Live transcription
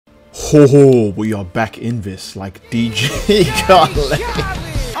Oh, we are back in this, like DJ Khaled.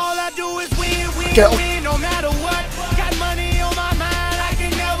 All I do is win, Go. win, no matter what. Got money on my mind, I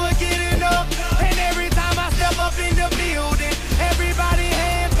can never get enough. And every time I step up in the building, everybody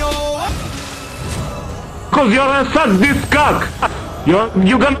hands go up. Cause you're gonna suck this cock.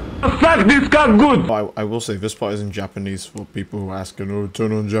 You're gonna suck this cock good. I will say this part is in Japanese for people who ask, you know,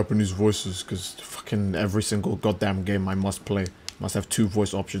 turn on Japanese voices, because fucking every single goddamn game I must play must have 2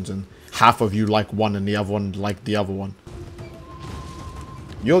 voice options, and half of you like one and the other one like the other one.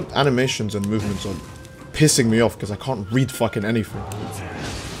 Your animations and movements are pissing me off because I can't read fucking anything.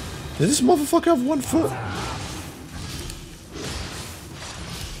 Does this motherfucker have 1 foot?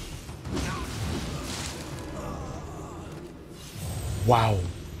 Wow.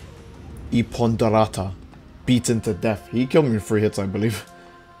 Ipondarata. Beaten to death. He killed me in 3 hits, I believe.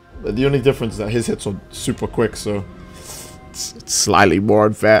 But the only difference is that his hits are super quick, so it's slightly more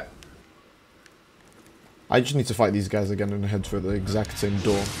unfair. I just need to fight these guys again and head for the exact same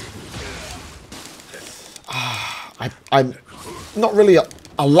door. I'm not really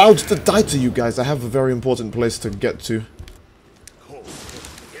allowed to die to you guys. I have a very important place to get to.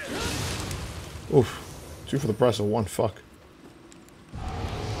 Oof. 2 for the price of 1, fuck.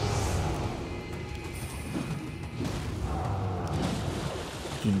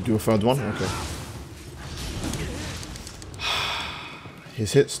 You do a 3rd one? Okay.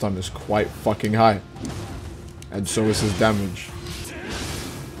 His hit stun is quite fucking high. And so is his damage.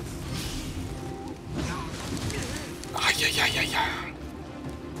 Ah, yeah.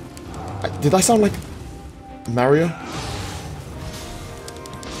 Did I sound like Mario?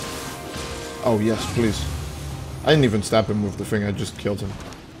 Oh, yes, please. I didn't even stab him with the thing, I just killed him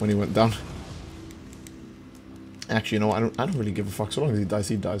when he went down. Actually, you know what? I don't really give a fuck. So long as he dies,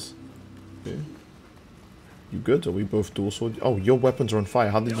 he dies. Okay. You good? Are we both dual sword? Oh, your weapons are on fire.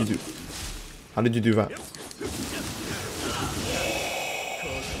 How did you do that?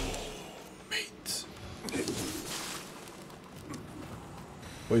 Mate.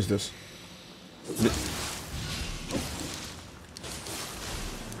 What is this?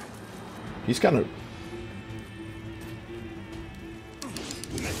 He's kind of...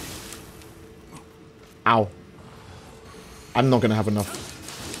 Ow. I'm not gonna have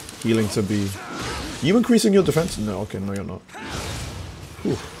enough healing to be... You increasing your defense? No, okay, no you're not.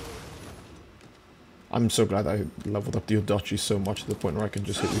 Whew. I'm so glad I leveled up the Odachi so much to the point where I can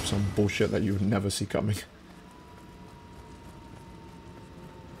just hit you with some bullshit that you would never see coming.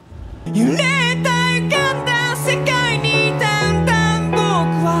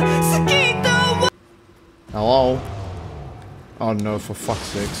 Hello? Oh no, for fuck's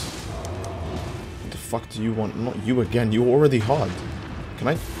sakes. What the fuck do you want? Not you again, you're already hard. Can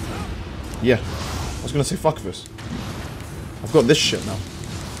I? Yeah. I was gonna say fuck this. I've got this shit now.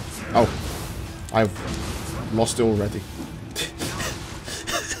 Oh. I've lost it already.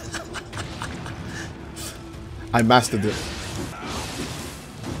 I mastered it.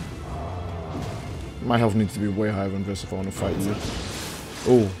 My health needs to be way higher than this if I want to fight you.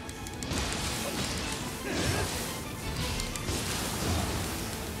 Oh.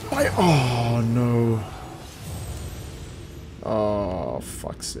 Oh no. Oh,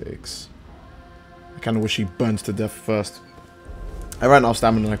 fuck's sakes. I kind of wish he burned to death first. I ran out of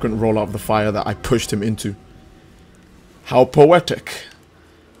stamina and I couldn't roll out the fire that I pushed him into. How poetic.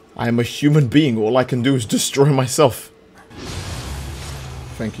 I am a human being. All I can do is destroy myself.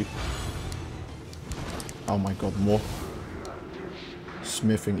 Thank you. Oh my god, more.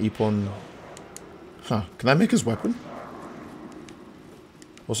 Smithing, Epon. Huh, can I make his weapon?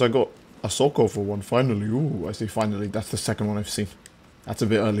 Also, I got a Soko for 1, finally. Ooh, I say finally. That's the 2nd one I've seen. That's a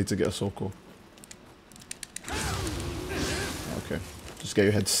bit early to get a Soko. Okay. Just get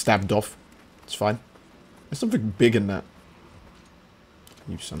your head stabbed off. It's fine. There's something big in that.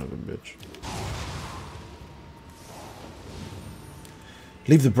 You son of a bitch.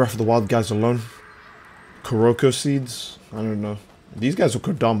 Leave the Breath of the Wild guys alone. Kuroko seeds? I don't know. These guys are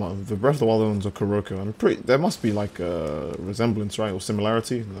Kodama. The Breath of the Wild ones are Kuroko. And there must be like a resemblance, right? Or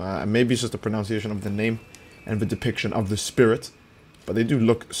similarity. Maybe it's just a pronunciation of the name and the depiction of the spirit. But they do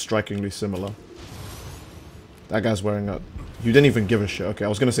look strikingly similar. That guy's wearing a... You didn't even give a shit. Okay, I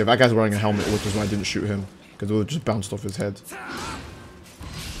was going to say, that guy's wearing a helmet, which is why I didn't shoot him. Because it would have just bounced off his head.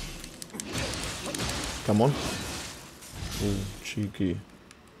 Come on. Ooh, cheeky.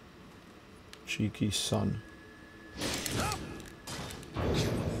 Cheeky son.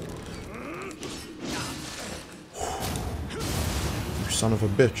 You son of a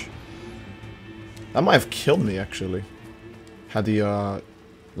bitch. That might have killed me, actually. Had he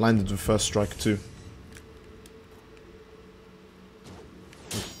landed the first strike, too.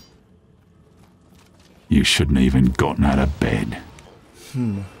 You shouldn't have even gotten out of bed.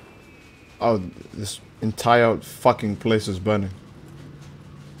 Oh, this entire fucking place is burning.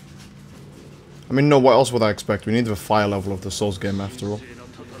 I mean, no, what else would I expect? We need the fire level of the Souls game after all.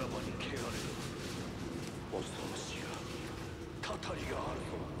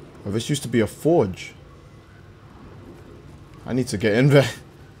 Oh, this used to be a forge. I need to get in there.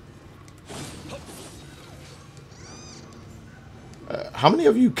 How many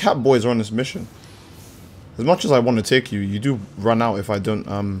of you cat boys are on this mission? As much as I want to take you, you do run out if I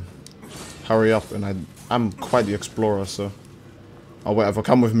don't hurry up, and I'm quite the explorer, so... Oh, whatever,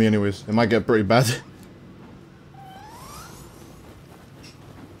 come with me anyways. It might get pretty bad.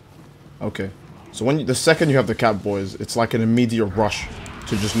 Okay. So the second you have the cat boys, it's like an immediate rush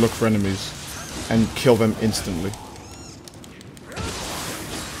to just look for enemies and kill them instantly.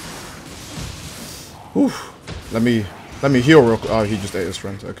 Whew. Let me heal real quick. Oh, he just ate his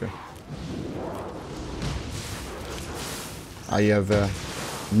friend. Okay. I have a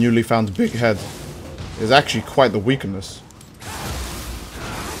newly found big head. It's actually quite the weakness.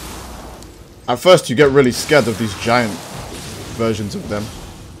 At first you get really scared of these giant versions of them.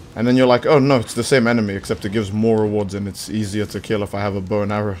 And then you're like, oh no, it's the same enemy, except it gives more rewards and it's easier to kill if I have a bow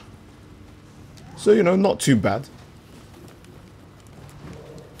and arrow. So, you know, not too bad.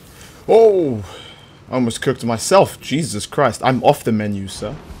 Oh! I almost cooked myself. Jesus Christ. I'm off the menu,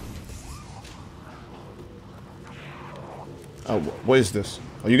 sir. Oh, what is this?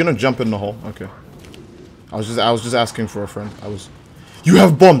 Are you gonna jump in the hole? Okay. I was just asking for a friend. You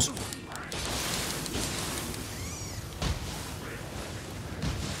have bombs!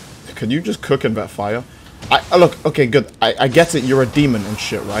 Can you just cook in that fire? Look, okay, good. I get it, you're a demon and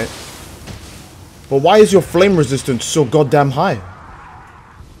shit, right? But why is your flame resistance so goddamn high?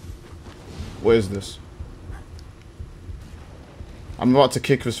 What is this? I'm about to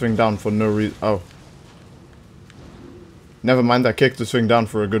kick this thing down for no reason. Oh. Never mind, I kicked this thing down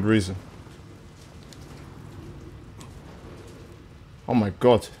for a good reason. Oh my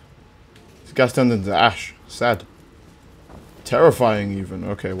god. This guy's turned into ash. Sad. Terrifying even.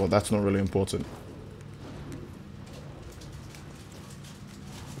 Okay, well that's not really important.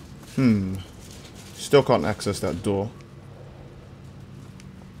 Still can't access that door.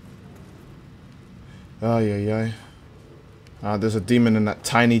 Ay, ay, ay. There's a demon in that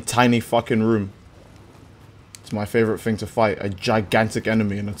tiny, tiny fucking room. It's my favorite thing to fight. A gigantic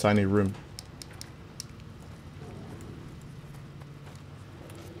enemy in a tiny room.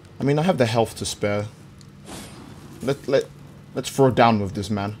 I mean, I have the health to spare. Let's throw down with this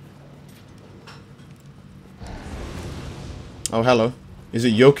man. Oh, hello. Is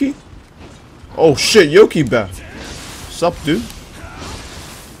it Yoki? Oh shit, Yoki Bear. Sup, dude?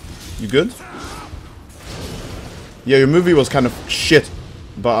 You good? Yeah, your movie was kind of shit.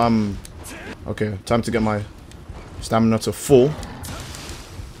 But, okay, time to get my stamina to full.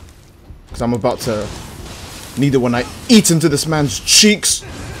 Because I'm about to need it when I eat into this man's cheeks.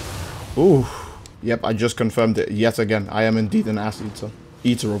 Ooh. Yep, I just confirmed it yet again. I am indeed an ass eater.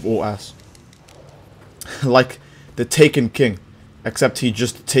 Eater of all ass. Like the Taken King. Except he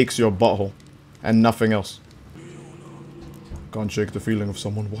just takes your butthole. And nothing else. Can't shake the feeling of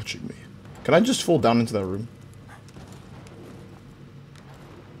someone watching me. Can I just fall down into that room?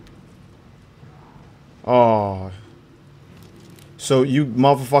 Oh. So you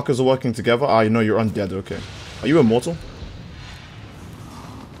motherfuckers are working together? Ah, you know you're undead, okay. Are you immortal?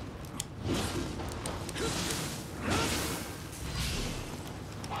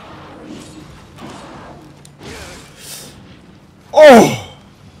 Oh!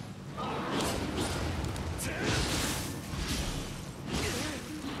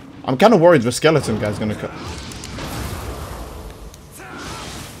 I'm kind of worried the skeleton guy's gonna cut.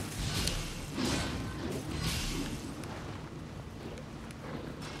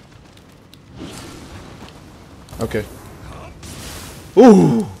 Okay.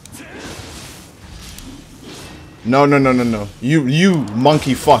 Ooh! No, no, no, no, no. You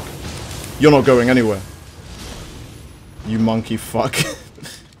monkey fuck. You're not going anywhere. You monkey fuck.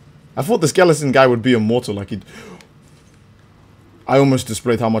 I thought the skeleton guy would be immortal, like he'd... I almost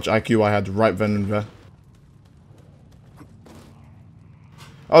displayed how much IQ I had right then and there.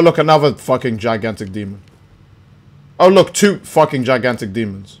 Oh look, another fucking gigantic demon. Oh look, 2 fucking gigantic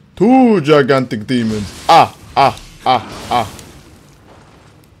demons. 2 gigantic demons. Ah, ah, ah, ah.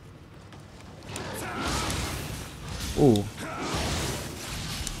 Ooh.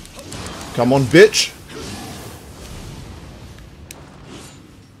 Come on, bitch.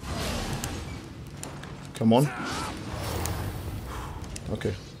 Come on.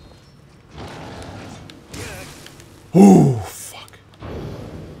 Okay. Ooh, fuck.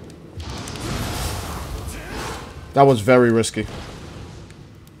 That was very risky.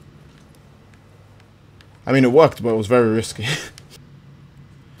 I mean, it worked, but it was very risky.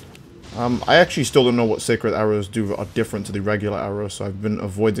 I actually still don't know what sacred arrows do that are different to the regular arrows, so I've been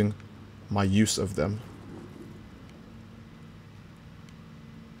avoiding my use of them.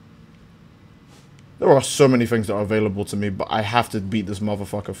 There are so many things that are available to me, but I have to beat this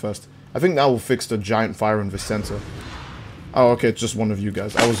motherfucker first. I think that will fix the giant fire in the center. Oh, okay, it's just one of you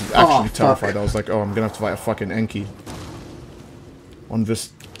guys. I was actually terrified. I was like, oh, I'm gonna have to fight a fucking Enki on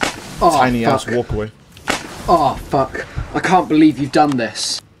this tiny-ass walkway. Oh, fuck. I can't believe you've done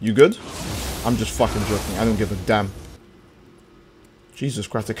this. You good? I'm just fucking joking. I don't give a damn. Jesus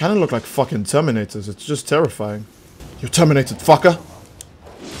Christ, they kind of look like fucking Terminators. It's just terrifying. You're terminated, fucker!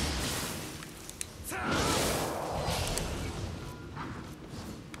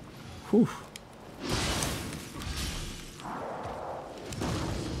 Whew.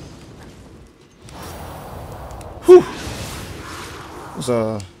 Whew. It was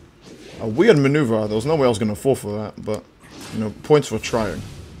a weird maneuver. There was no way I was going to fall for that, but, you know, points for trying.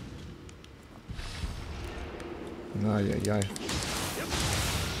 Yeah.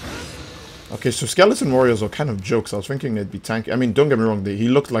 Okay, so skeleton warriors are kind of jokes. I was thinking they'd be tanky. I mean, don't get me wrong, he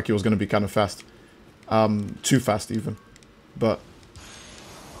looked like he was going to be kind of fast. Too fast, even. But...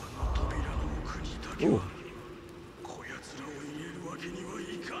 Ooh.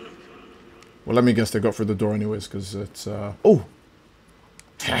 Well, let me guess they got through the door anyways, because it's, Oh!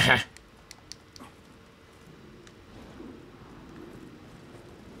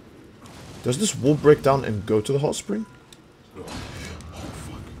 Does this wall break down and go to the hot spring? Oh,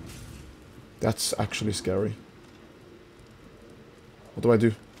 fuck. That's actually scary. What do I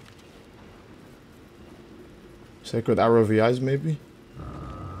do? Sacred Arrow of the Eyes, maybe?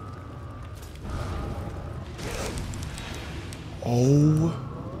 Oh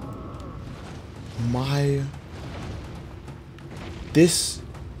my... This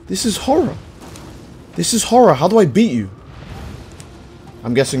is horror. This is horror. How do I beat you?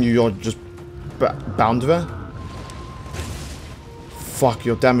 I'm guessing you're just bound there? Fuck,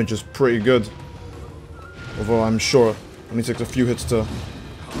 your damage is pretty good. Although I'm sure only takes a few hits to...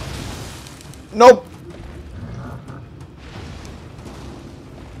 Nope!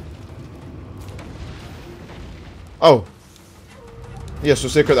 Oh. Yeah, so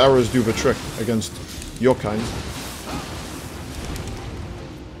Sacred Arrows do the trick against your kind.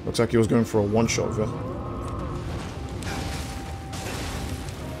 Looks like he was going for a one-shot there.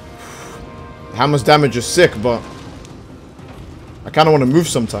 The hammer's damage is sick, but I kind of want to move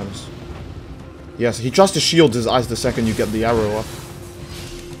sometimes. Yes, he tries to shield his eyes the second you get the arrow up.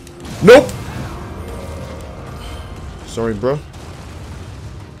 Nope! Sorry, bro.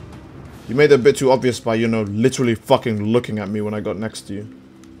 You made it a bit too obvious by, you know, literally fucking looking at me when I got next to you.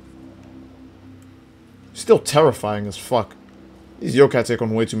 Still terrifying as fuck. These yokai take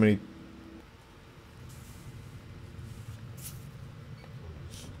on way too many...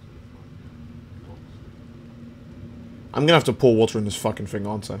 I'm gonna have to pour water in this fucking thing,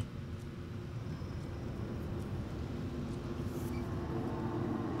 aren't I?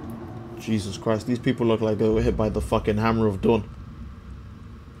 Jesus Christ, these people look like they were hit by the fucking hammer of dawn.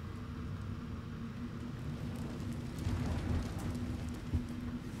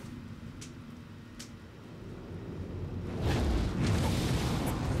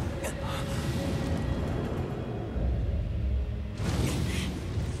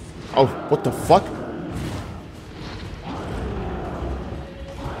 Oh, what the fuck?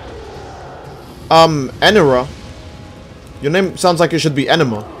 Enenra. Your name sounds like it should be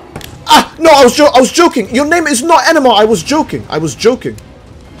Enema. Ah! No, I was joking! Your name is not Enema! I was joking! I was joking!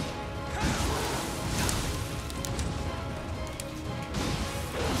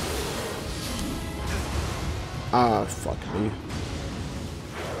 Ah, fuck me.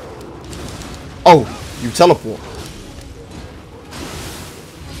 Oh, you teleport.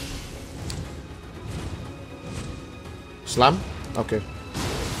 Slam? Okay.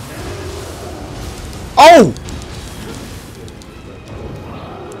 Oh!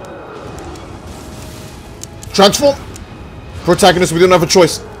 Transform! Protagonist, we don't have a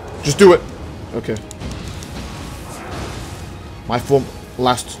choice. Just do it. Okay. My form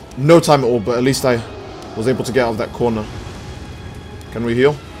lasts no time at all, but at least I was able to get out of that corner. Can we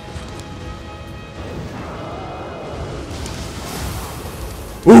heal?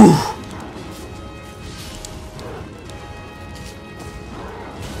 Ooh!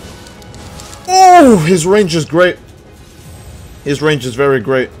 Oh, his range is great. His range is very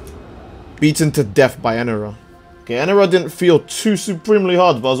great. Beaten to death by Enenra. Okay, Enenra didn't feel too supremely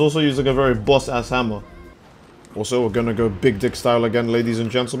hard, but I was also using a very boss-ass hammer. Also, we're gonna go big dick style again, ladies and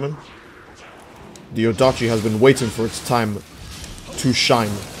gentlemen. The Odachi has been waiting for its time to shine.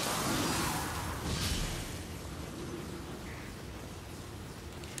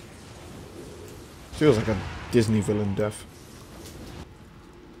 Feels like a Disney villain death.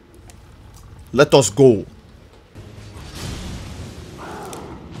 Let us go.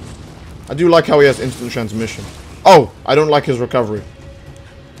 I do like how he has instant transmission. Oh, I don't like his recovery.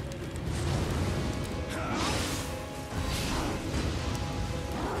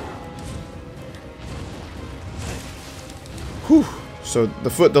 Whew. So the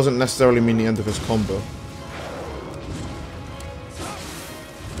foot doesn't necessarily mean the end of his combo.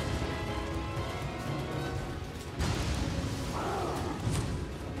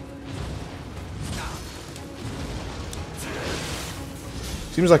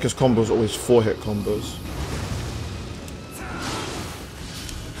 Seems like his combos are always 4-hit combos.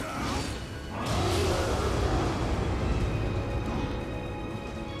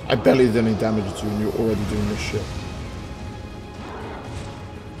 I barely did any damage to you and you're already doing this shit.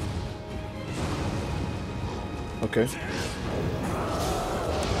 Okay.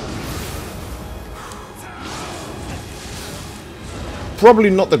 Probably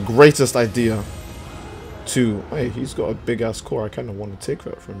not the greatest idea to... Hey, he's got a big ass core. I kind of want to take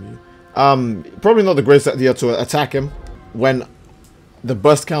that from you. Probably not the greatest idea to attack him when the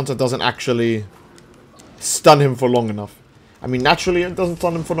burst counter doesn't actually stun him for long enough. I mean, naturally it doesn't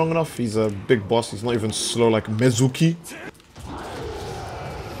stun him for long enough. He's a big boss. He's not even slow like Mezuki.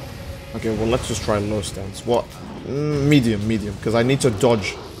 Okay, well, let's just try low stance. What? Medium, because I need to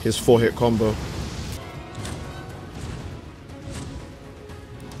dodge his 4-hit combo.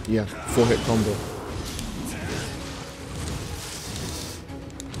 Yeah, 4-hit combo.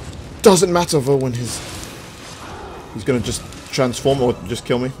 Doesn't matter though when he's gonna just transform or just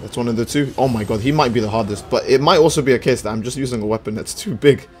kill me. That's one of the two. Oh my god, he might be the hardest, but it might also be a case that I'm just using a weapon that's too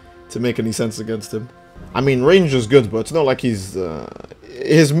big to make any sense against him. I mean, range is good, but it's not like he's...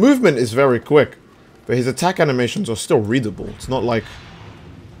 his movement is very quick, but his attack animations are still readable. It's not like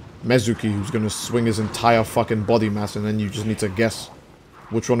Mezuki, who's gonna swing his entire fucking body mass and then you just need to guess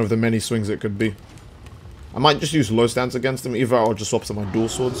which one of the many swings it could be. I might just use low stance against him, either I'll just swap to my dual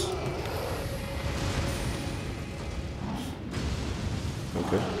swords.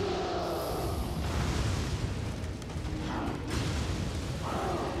 Okay.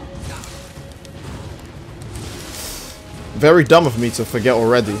 Very dumb of me to forget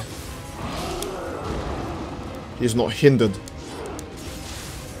already. He's not hindered.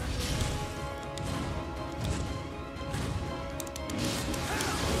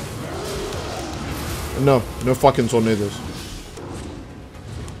 No, no fucking tornadoes.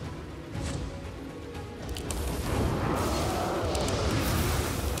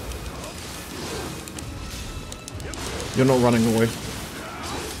 You're not running away.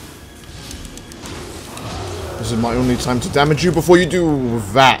 This is my only time to damage you before you do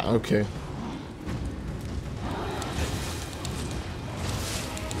that. Okay.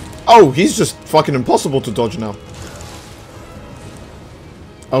 Oh, he's just fucking impossible to dodge now.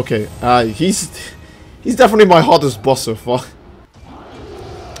 Okay, he's definitely my hardest boss so far.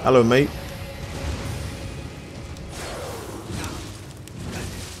 Hello, mate.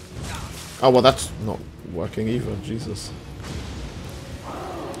 Oh, well, that's not working either. Jesus.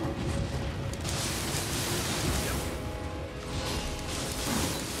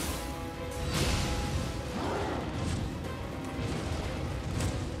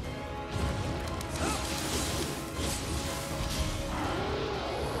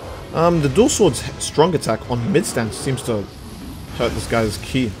 The dual sword's strong attack on mid stance seems to hurt this guy's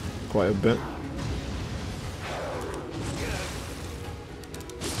ki quite a bit.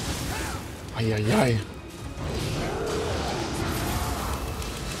 Ay ay ay.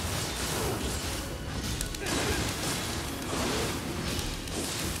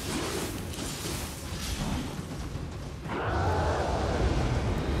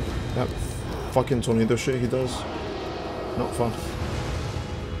 That fucking tornado shit he does. Not fun.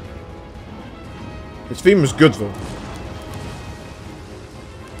 His theme is good though.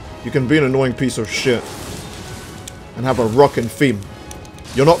 You can be an annoying piece of shit and have a rockin' theme.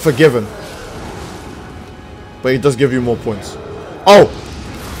 You're not forgiven. But he does give you more points. Oh!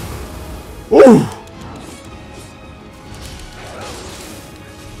 Ooh!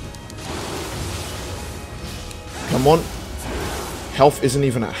 Come on. Health isn't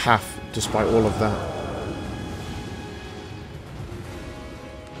even at half despite all of that.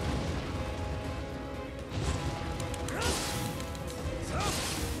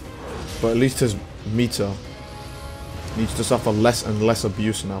 But at least his meter needs to suffer less and less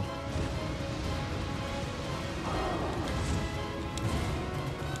abuse now.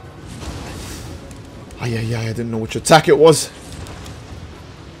 Oh, yeah, I didn't know which attack it was.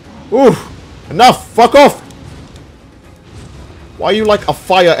 Ooh, enough, fuck off. Why are you like a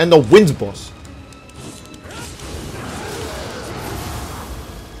fire and a wind boss?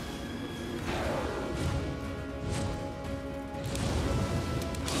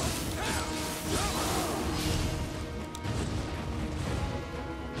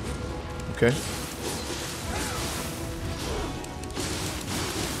 Okay.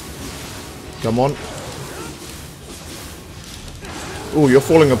 Come on. Oh, you're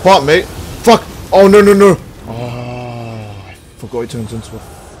falling apart, mate. Fuck. Oh, no. Oh, I forgot it turns into a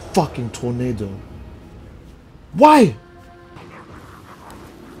fucking tornado. Why?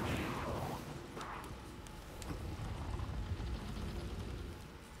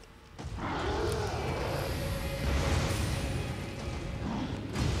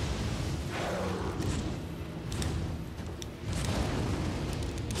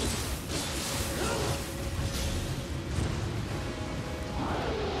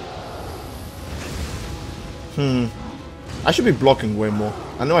 I should be blocking way more.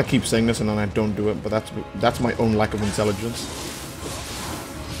 I know I keep saying this and then I don't do it, but that's my own lack of intelligence.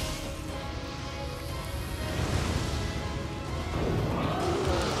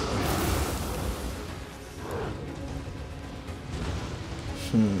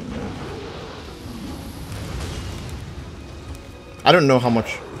 I don't know how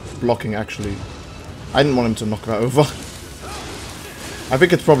much blocking actually. I didn't want him to knock that over. I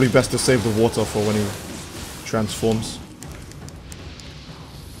think it's probably best to save the water for when he transforms.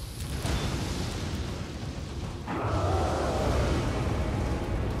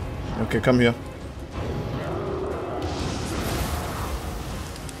 Okay, come here.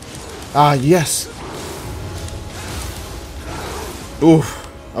 Ah, yes!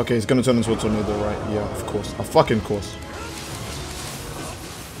 Oof. Okay, he's gonna turn into a tornado, right? Yeah, of course. A fucking course.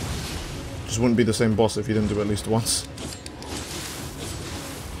 Just wouldn't be the same boss if he didn't do it at least once.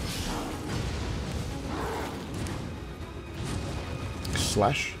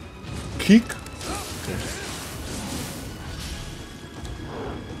 Slash. Kick. Okay.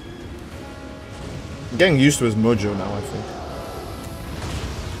 I'm getting used to his mojo now, I think.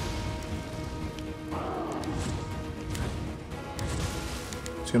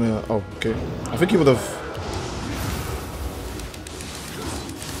 He's gonna... Oh, okay. I think he would have...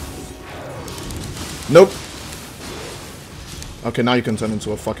 Nope. Okay, now you can turn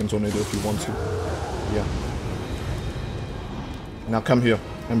into a fucking tornado if you want to. Yeah. Now come here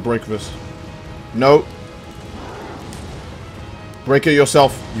and break this. No. Break it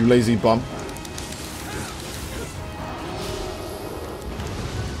yourself, you lazy bum.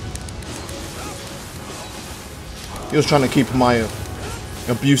 He was trying to keep my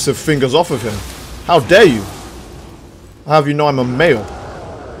abusive fingers off of him. How dare you? How have you know I'm a male?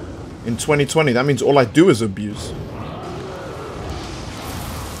 In 2020, that means all I do is abuse.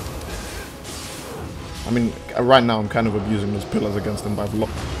 I mean, right now I'm kind of abusing those pillars against him, but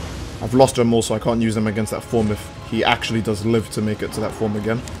I've lost them all, so I can't use them against that form if he actually does live to make it to that form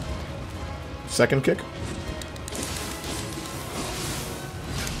again. Second kick.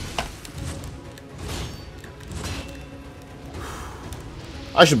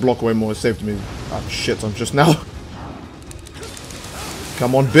 I should block way more. It saved me a shit ton just now.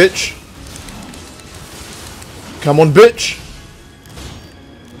 Come on, bitch. Come on, bitch.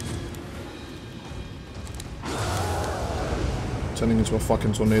 Turning into a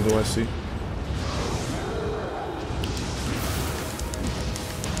fucking tornado, I see.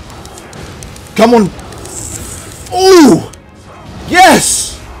 Come on. Ooh!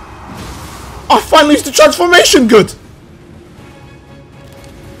 Yes! I finally used the transformation good!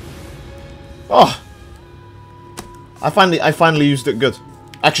 Oh. I finally used it good.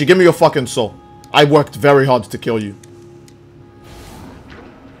 Actually, give me your fucking soul. I worked very hard to kill you.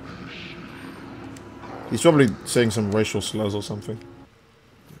 He's probably saying some racial slurs or something.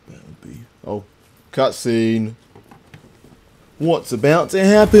 It better be. Oh. Cutscene. What's about to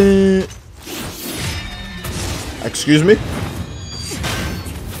happen? Excuse me?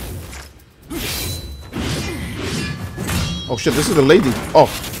 Oh shit, this is the lady. Oh.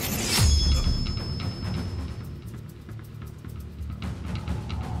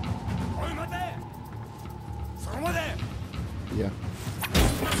 Yeah.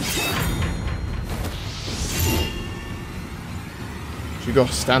 She got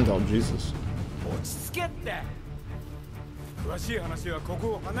a standout, Jesus. 落ち着けって。詳しい話はこ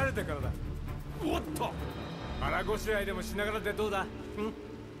こを離れてからだ。おっと。腹ごしらえでもしながらでどうだ。ん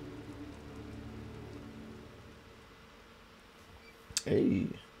Hey.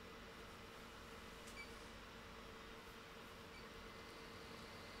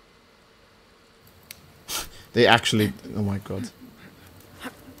 They actually... Oh my god.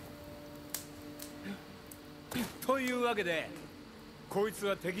 というわけで、こいつ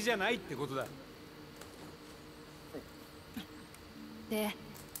は敵じゃないってことだ。で、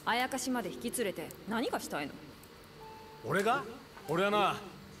あやかしまで引き連れて何がしたいの？俺はな、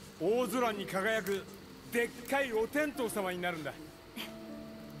大空に輝くでっかいお天道様になるんだ。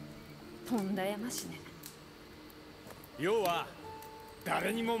とんだやましね。要は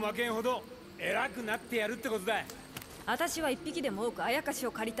誰にも負けんほど偉くなってやるってことだ。私は一匹でも多くあやかし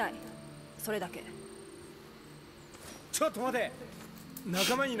を借りたい。それだけ。ちょっと待て。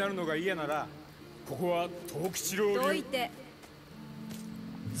仲間になるのが嫌なら、ここは藤吉郎どい流。て。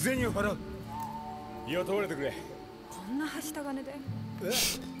銭を払う。雇われてくれ。こんなはした金で。とん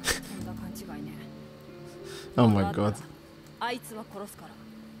だ勘違いね。Oh my god. あいつは殺すか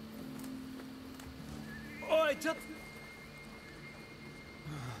ら。おい、ちょっと。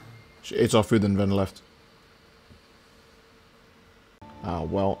She ate our food and then left.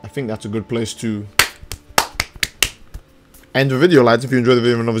 Well, I think that's a good place to end the video, lads. If you enjoyed the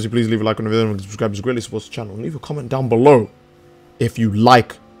video, and obviously please leave a like on the video and subscribe. It greatly supports the channel. And leave a comment down below if you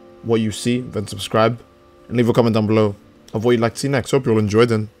like what you see, then subscribe. And leave a comment down below of what you'd like to see next. Hope you all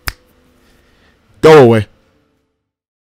enjoyed and go away.